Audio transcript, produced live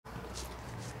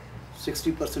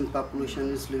60%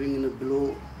 population is living in a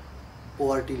below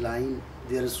poverty line.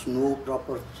 There is no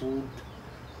proper food,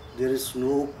 there is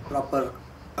no proper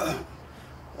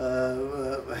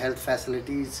health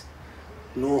facilities,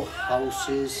 no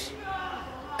houses,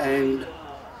 and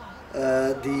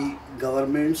the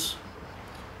governments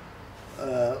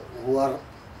who are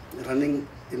running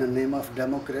in the name of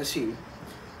democracy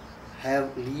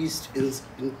have least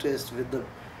interest with the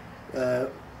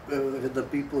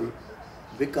people,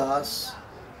 because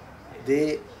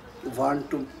they want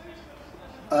to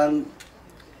earn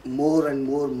more and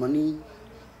more money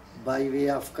by way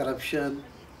of corruption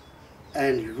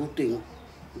and looting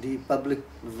the public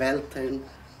wealth and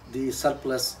the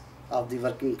surplus of the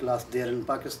working class there in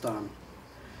Pakistan.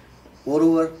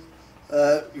 Moreover,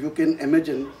 you can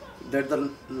imagine that the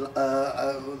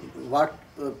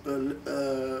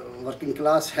working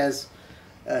class has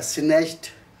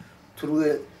snatched through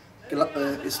a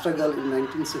struggle in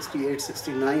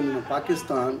 1968-69 in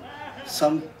Pakistan.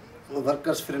 Some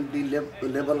workers-friendly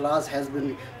labor laws has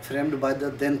been framed by the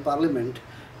then parliament,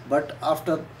 but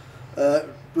after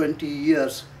 20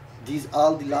 years,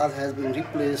 all the laws has been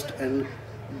replaced and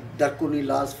draconian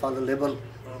laws for the labor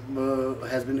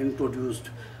has been introduced.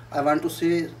 I want to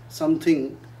say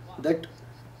something that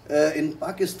in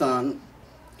Pakistan,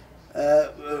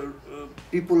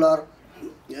 people are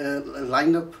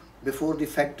lined up before the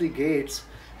factory gates,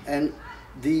 and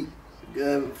the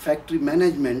factory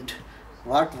management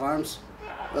wants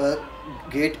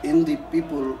get in the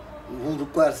people who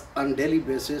requires on daily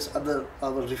basis, other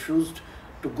are refused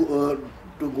to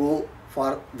go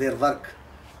for their work.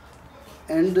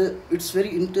 And it's very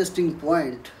interesting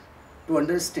point to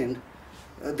understand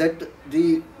that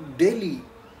the daily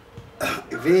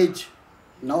wage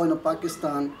now in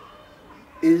Pakistan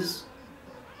is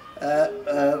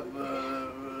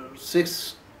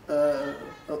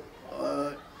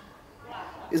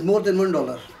is more than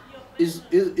 $1, is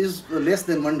less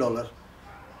than $1,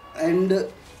 and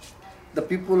the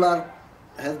people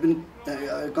has been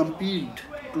compelled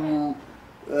to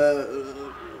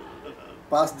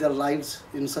pass their lives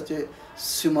in such a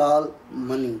small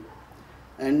money,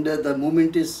 and the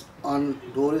movement is on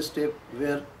doorstep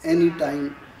where any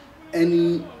time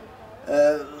any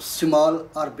small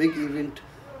or big event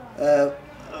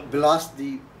blasts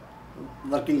the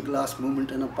working class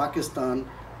movement in Pakistan,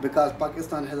 because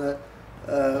Pakistan has a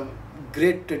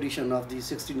great tradition of the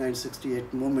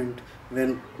 69-68 movement,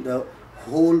 when the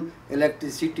whole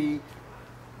electricity,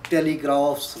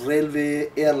 telegraphs, railway,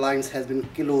 airlines has been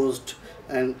closed,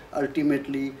 and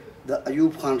ultimately the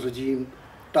Ayub Khan regime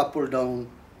toppled down,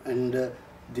 and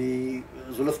the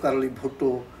Zulfikar Ali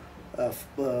Bhutto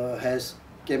has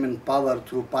came in power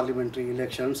through parliamentary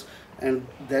elections, and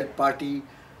that party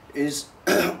is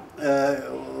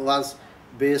was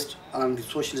based on the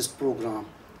socialist program.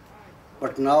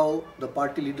 But now the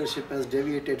party leadership has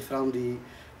deviated from the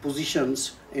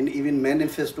positions and even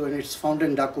manifesto and its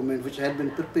founding document, which had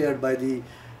been prepared by the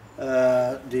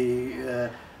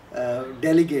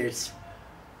delegates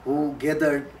who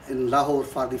gathered in Lahore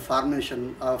for the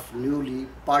formation of newly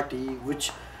party,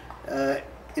 which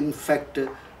in fact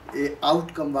a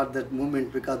outcome was that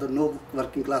movement, because no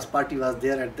working class party was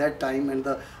there at that time, and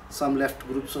some left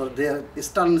groups were there,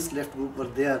 Stalinist left group were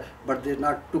there, but they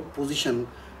not took position,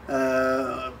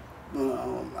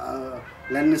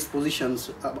 Leninist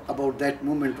positions about that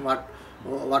movement, what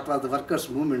was the workers'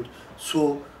 movement.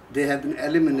 So they have been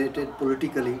eliminated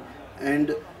politically,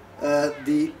 and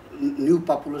the new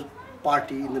popular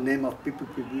party in the name of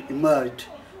PPP emerged,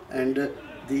 and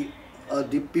the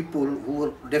people who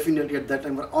were definitely at that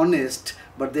time were honest,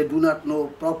 but they do not know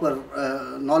proper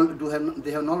knowledge.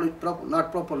 They have knowledge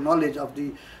not proper knowledge of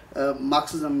the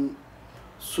Marxism,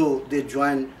 so they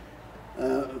join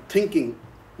thinking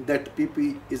that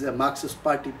PP is a Marxist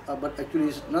party, but actually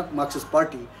it's not Marxist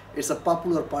party. It's a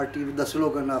popular party with the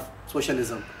slogan of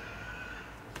socialism.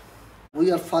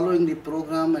 We are following the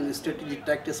program and strategy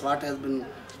tactics what has been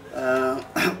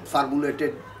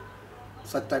formulated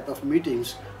such type of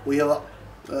meetings. We have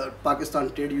a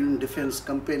Pakistan Trade Union Defense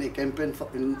campaign, a campaign for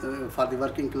the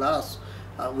working class.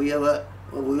 We are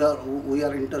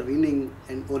intervening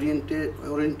and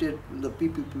oriented the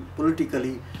people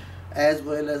politically, as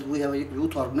well as we have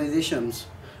youth organizations,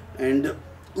 and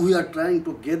we are trying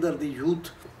to gather the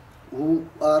youth who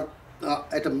are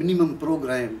at a minimum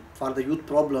program for the youth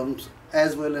problems,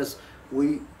 as well as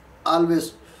we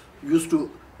always used to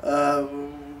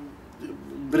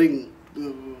bring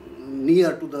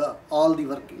near to all the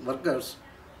workers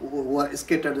who are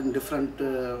scattered in different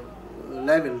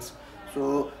levels.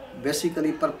 So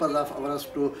basically purpose of ours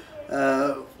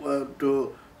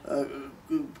to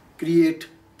create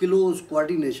close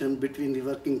coordination between the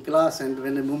working class, and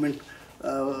when a movement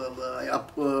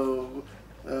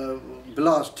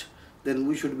blast, then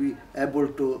we should be able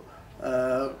to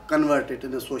convert it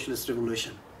in a socialist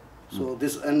revolution. So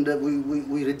this, and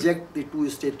we reject the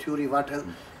two-state theory what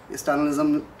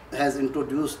Stalinism has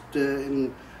introduced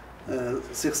in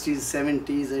 60s,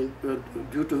 70s, and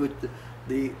due to which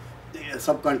the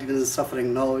subcontinent is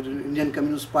suffering now. Indian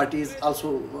Communist parties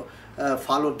also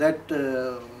follow that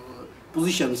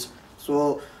positions.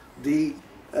 So the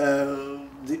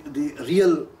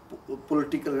real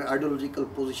political and ideological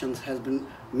positions has been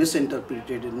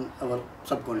misinterpreted in our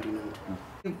subcontinent.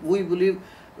 We believe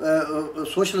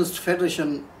socialist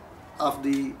federation of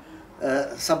the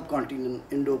subcontinent,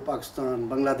 Indo-Pakistan,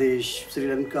 Bangladesh, Sri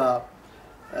Lanka,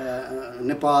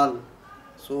 Nepal.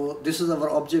 So this is our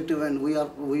objective, and we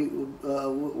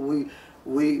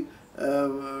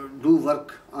do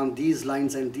work on these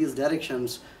lines and these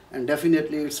directions. And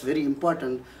definitely, it's very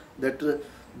important that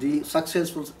the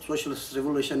successful socialist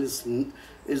revolution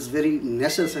is very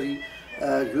necessary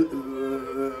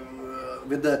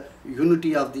with the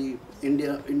unity of the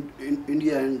India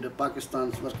and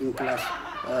Pakistan's working class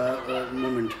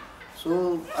movement.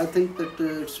 So I think that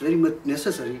it's very much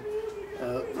necessary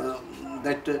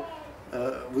that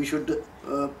we should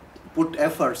put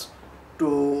efforts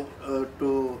to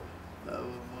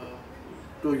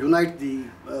unite the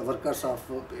workers of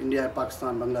India,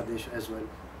 Pakistan, Bangladesh as well.